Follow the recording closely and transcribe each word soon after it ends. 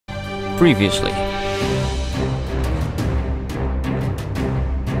previously.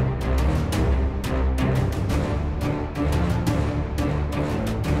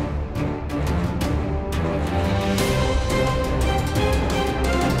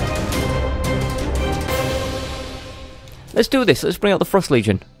 Let's do this. Let's bring out the Frost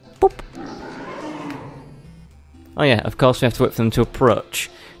Legion. Boop. Oh yeah, of course we have to wait for them to approach.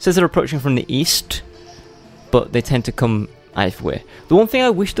 It says they're approaching from the east, but they tend to come either way. The one thing I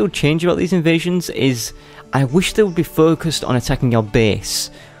wish they would change about these invasions is I wish they would be focused on attacking your base,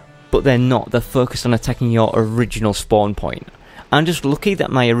 but they're not. They're focused on attacking your original spawn point. I'm just lucky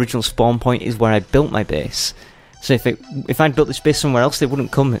that my original spawn point is where I built my base. So if I'd built this base somewhere else, they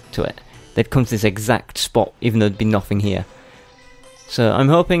wouldn't come to it. They'd come to this exact spot, even though there'd be nothing here. So I'm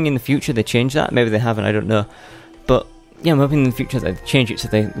hoping in the future they change that. Maybe they haven't, I don't know. But yeah, I'm hoping in the future they change it so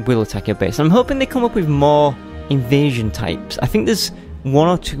they will attack your base. I'm hoping they come up with more invasion types. I think there's one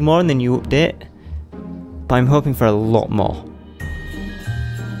or two more in the new update, but I'm hoping for a lot more.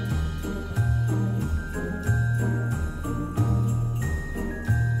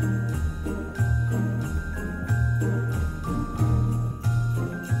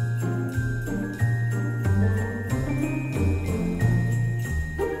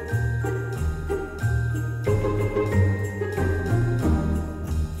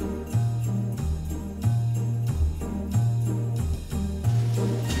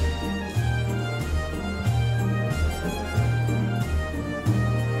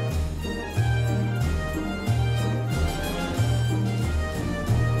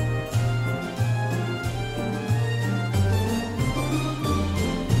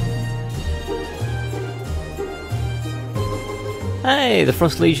 Hey, the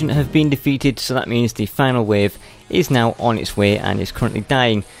Frost Legion have been defeated, so that means the final wave is now on its way and is currently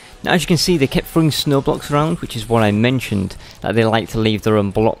dying. Now, as you can see, they kept throwing snow blocks around, which is what I mentioned, that they like to leave their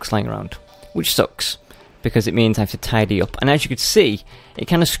own blocks lying around, which sucks, because it means I have to tidy up. And as you can see, it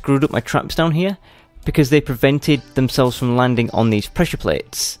kind of screwed up my traps down here, because they prevented themselves from landing on these pressure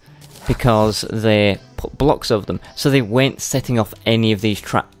plates, because they put blocks over them, so they weren't setting off any of these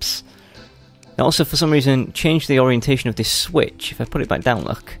traps. It also, for some reason, changed the orientation of this switch. If I put it back down,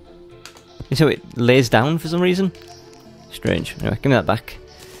 look. You see how it lays down for some reason? Strange. Anyway, give me that back.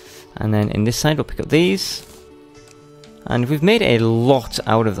 And then in this side, we'll pick up these. And we've made a lot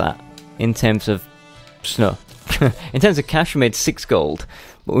out of that in terms of snow. In terms of cash, we made 6 gold,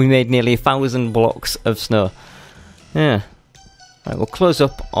 but we made nearly 1,000 blocks of snow. Yeah. Right, we'll close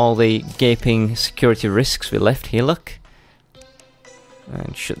up all the gaping security risks we left here, look.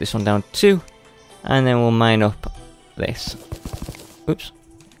 And shut this one down too. And then we'll mine up this. Oops.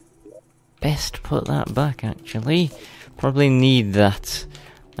 Best put that back, actually. Probably need that.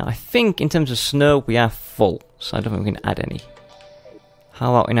 Now, I think in terms of snow, we are full, so I don't think we can add any.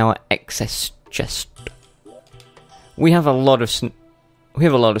 How about in our excess chest? We have a lot of snow. We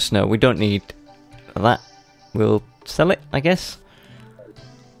have a lot of snow. We don't need that. We'll sell it, I guess.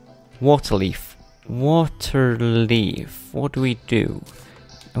 Water leaf. Water leaf. What do we do?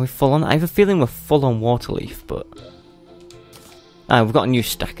 Are we full on? I have a feeling we're full on water leaf, but we've got a new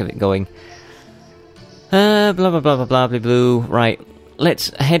stack of it going. Blah blah blah blah blah blah blue. Right, let's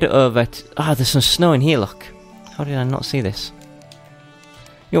head over to... there's some snow in here, look. How did I not see this?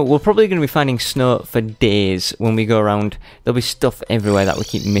 You know, we're probably going to be finding snow for days when we go around. There'll be stuff everywhere that we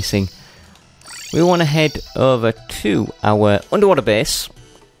keep missing. We want to head over to our underwater base.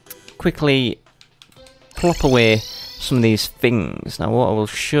 Quickly plop away some of these things. Now what I will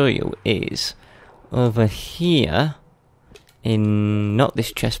show you is over here in not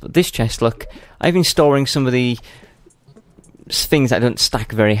this chest but this chest, look, I've been storing some of the things that don't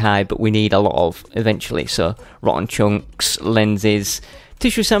stack very high but we need a lot of eventually. So rotten chunks, lenses,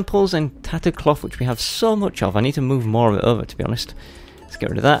 tissue samples and tattered cloth, which we have so much of. I need to move more of it over, to be honest. Let's get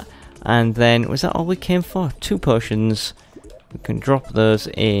rid of that. And then, was that all we came for? 2 potions. We can drop those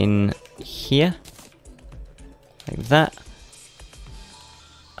in here like that.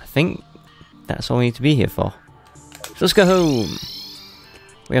 I think that's all we need to be here for. So let's go home.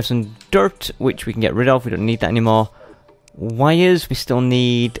 We have some dirt, which we can get rid of. We don't need that anymore. Wires, we still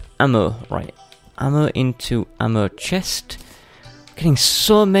need ammo. Right, ammo into ammo chest. Getting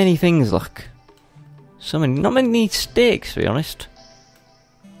so many things, look. So many, not many stakes, to be honest.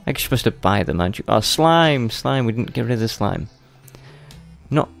 I guess you're supposed to buy them, aren't you? Oh, slime, slime, we didn't get rid of the slime.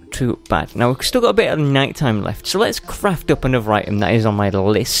 Not too bad. Now, we've still got a bit of nighttime left, so let's craft up another item that is on my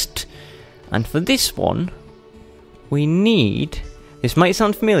list. And for this one, we need... This might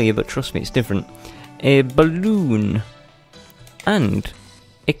sound familiar, but trust me, it's different. A balloon. And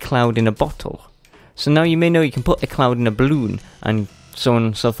a cloud in a bottle. So now you may know you can put a cloud in a balloon and so on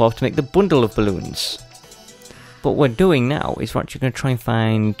and so forth to make the bundle of balloons. But what we're doing now is we're actually going to try and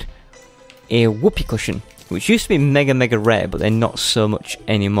find a whoopee cushion, which used to be mega rare, but they're not so much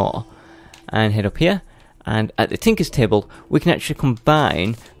anymore. And head up here, and at the Tinker's table, we can actually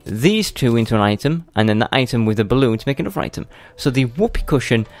combine these two into an item, and then the item with the balloon to make another item. So the whoopee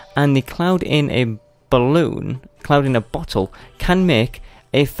cushion and the cloud in a balloon, cloud in a bottle, can make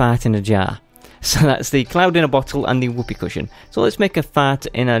a fart in a jar. So that's the cloud in a bottle and the whoopee cushion. So let's make a fart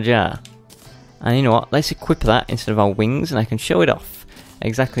in a jar. And you know what, let's equip that instead of our wings, and I can show it off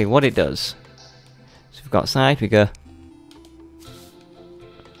exactly what it does. So we've got side, we go.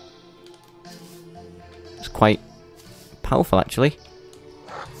 It's quite powerful actually.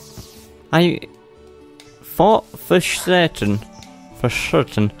 I thought for certain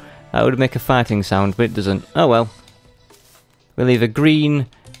that would make a farting sound, but it doesn't. Oh well. We leave a green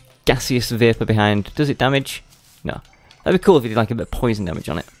gaseous vapour behind. Does it damage? No. That'd be cool if it did like a bit of poison damage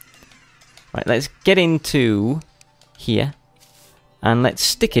on it. Right, let's get into here. And let's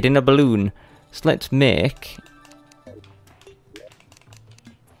stick it in a balloon. So let's make...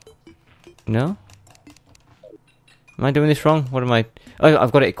 No? Am I doing this wrong? What am I... Oh,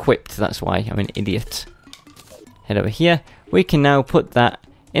 I've got it equipped, that's why. I'm an idiot. Head over here. We can now put that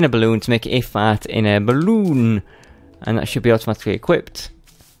in a balloon to make a fart in a balloon. And that should be automatically equipped.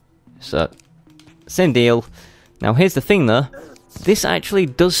 So, same deal. Now here's the thing though. This actually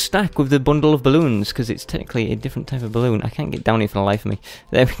does stack with the bundle of balloons, because it's technically a different type of balloon. I can't get down here for the life of me.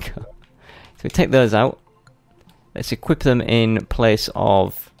 There we go. So we take those out. Let's equip them in place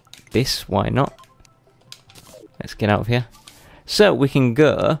of this. Why not? Let's get out of here. So we can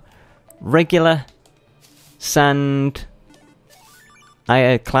go regular, sand,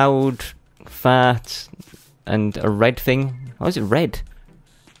 cloud, fart, and a red thing. Why is it red?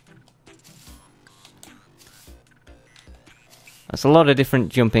 That's a lot of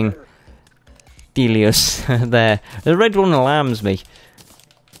different jumping dealios there. The red one alarms me.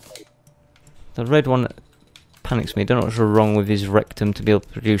 The red one panics me. I don't know what's wrong with his rectum to be able to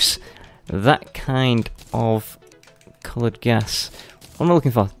produce that kind of coloured gas. What am I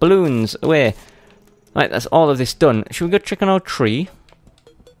looking for? Balloons, away. Right, that's all of this done. Should we go check on our tree?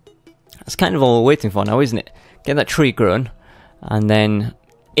 That's kind of all we're waiting for now, isn't it? Get that tree grown, and then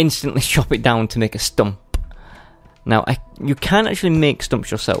instantly chop it down to make a stump. Now, you can actually make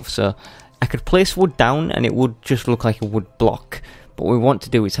stumps yourself, so I could place wood down and it would just look like a wood block. But what we want to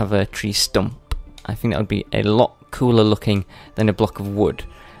do is have a tree stump. I think that would be a lot cooler looking than a block of wood.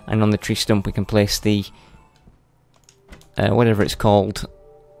 And on the tree stump we can place the, whatever it's called,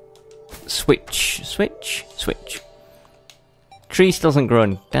 switch. Tree still hasn't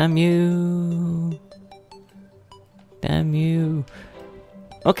grown. Damn you. Damn you.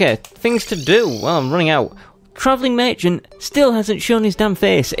 Okay, things to do. Well, I'm running out. Travelling Merchant still hasn't shown his damn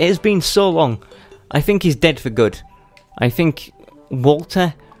face. It has been so long. I think he's dead for good. I think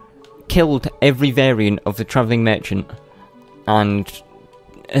Walter killed every variant of the Travelling Merchant and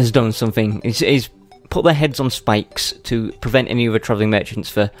has done something. He's put their heads on spikes to prevent any other Travelling Merchants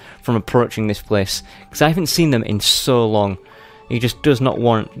from approaching this place. Because I haven't seen them in so long. He just does not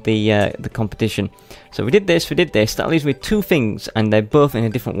want the competition. So we did this. That leaves me two things, and they're both in a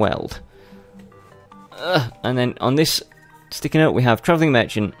different world. And then on this sticky note we have Travelling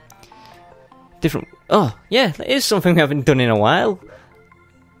Merchant. Different... Oh, yeah, that is something we haven't done in a while.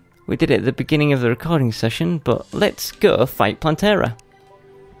 We did it at the beginning of the recording session, but let's go fight Plantera.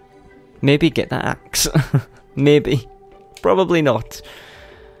 Maybe get that axe. Maybe. Probably not.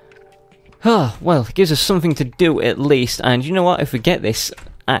 Oh, well, it gives us something to do at least, and you know what, if we get this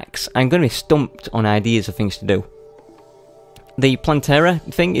axe, I'm going to be stumped on ideas of things to do. The Plantera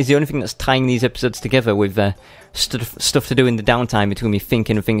thing is the only thing that's tying these episodes together with stuff to do in the downtime between me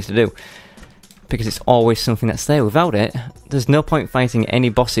thinking of things to do. Because it's always something that's there. Without it, there's no point fighting any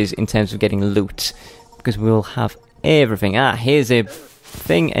bosses in terms of getting loot. Because we'll have everything. Ah, here's a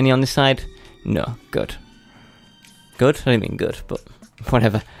thing. Any on this side? No. Good. Good? I didn't mean good, but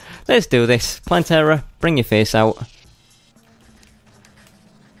whatever. Let's do this. Plantera, bring your face out.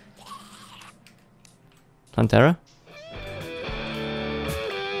 Plantera?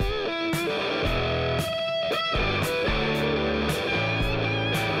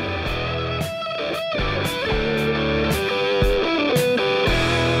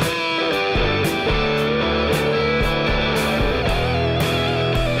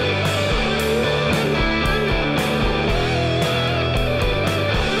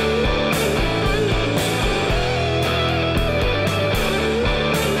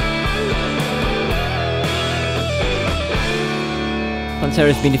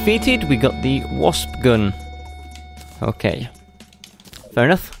 Plantera's been defeated, we got the wasp gun. Okay. fair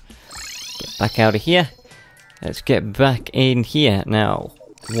enough. Get back out of here. Let's get back in here. Now,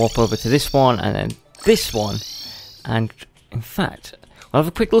 warp over to this one, and then this one. And, in fact, I'll have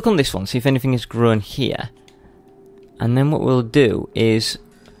a quick look on this one, see if anything has grown here. And then what we'll do is,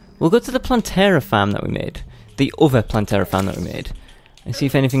 we'll go to the Plantera farm that we made. The other Plantera farm that we made. And see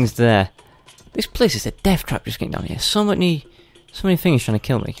if anything's there. This place is a death trap just getting down here. So many things trying to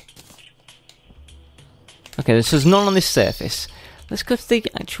kill me. Okay, there's none on this surface. Let's go to the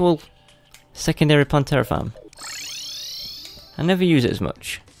actual secondary Plantera farm. I never use it as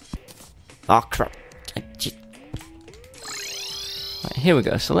much. Oh crap. Right, here we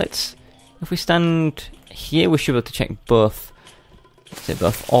go. So let's, if we stand here, we should be able to check both, let's say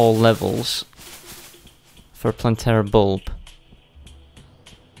both all levels for a Plantera bulb.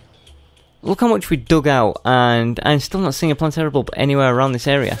 Look how much we dug out, and I'm still not seeing a Plantera bulb anywhere around this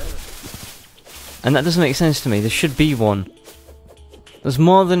area. And that doesn't make sense to me. There should be one. There's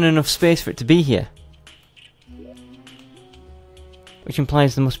more than enough space for it to be here. Which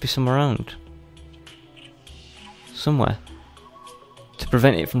implies there must be some around. Somewhere. To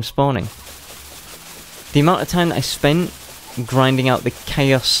prevent it from spawning. The amount of time that I spent grinding out the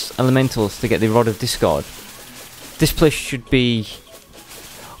Chaos Elementals to get the Rod of Discord. This place should be...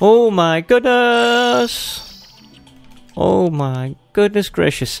 Oh my goodness! Oh my goodness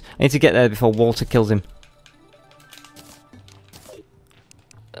gracious. I need to get there before Walter kills him.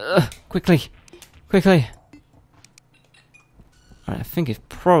 Quickly! Quickly! Alright, I think it's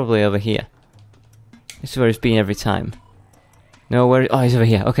probably over here. This is where he's been every time. No, where... Oh, he's over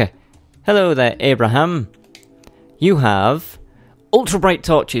here. Okay. Hello there, Abraham. You have... Ultra bright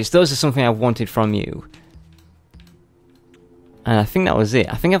torches. Those are something I've wanted from you. And I think that was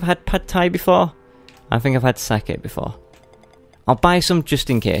it. I think I've had pad thai before. I think I've had sake before. I'll buy some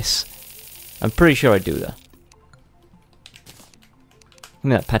just in case. I'm pretty sure I do though. Give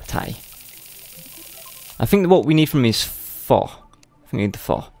me that pad thai. I think what we need from him is 4. I think we need the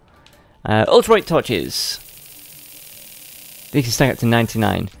 4. Ultra bright torches. These can stack up to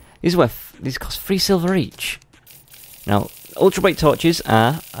 99. These are worth. These cost 3 silver each. Now, ultra bright torches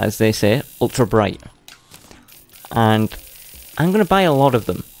are, as they say, ultra bright. And I'm going to buy a lot of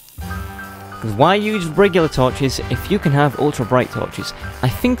them. Because why use regular torches if you can have ultra bright torches? I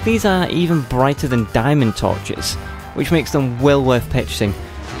think these are even brighter than diamond torches, which makes them well worth purchasing.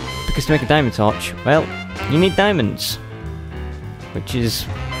 Because to make a diamond torch, well, you need diamonds. Which is,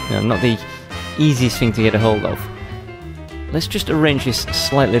 you know, not the easiest thing to get a hold of. Let's just arrange this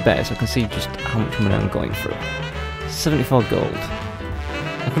slightly better so I can see just how much money I'm going through. 74 gold.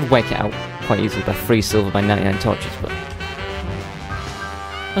 I could work it out quite easily by 3 silver by 99 torches, but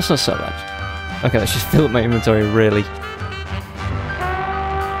that's not so bad. Okay, let's just fill up my inventory really.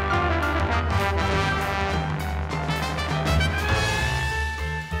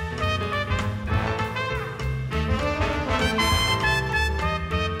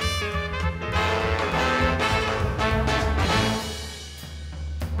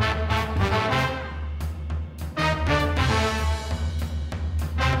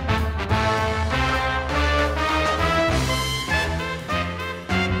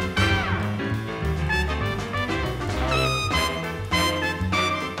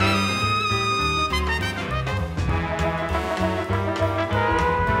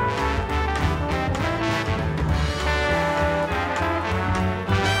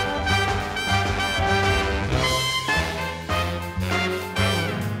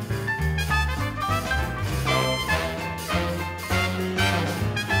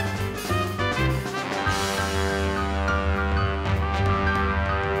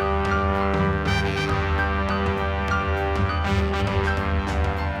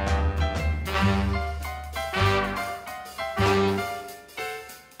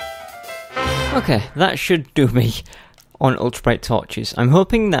 Okay, that should do me on ultra bright torches. I'm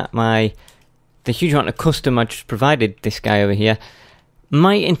hoping that the huge amount of custom I just provided this guy over here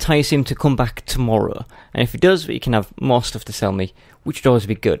might entice him to come back tomorrow. And if he does, he can have more stuff to sell me, which would always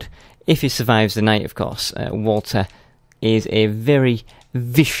be good. If he survives the night, of course. Walter is a very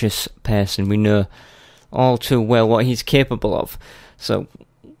vicious person. We know all too well what he's capable of. So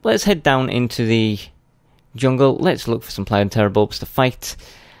let's head down into the jungle. Let's look for some Plantera bulbs to fight.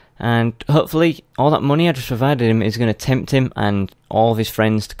 And hopefully all that money I just provided him is going to tempt him and all of his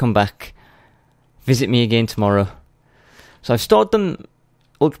friends to come back, visit me again tomorrow. So I've stored them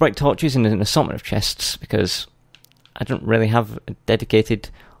ultra bright torches in an assortment of chests because I don't really have a dedicated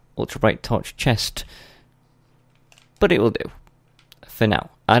ultra bright torch chest. But it will do for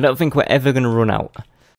now. I don't think we're ever going to run out.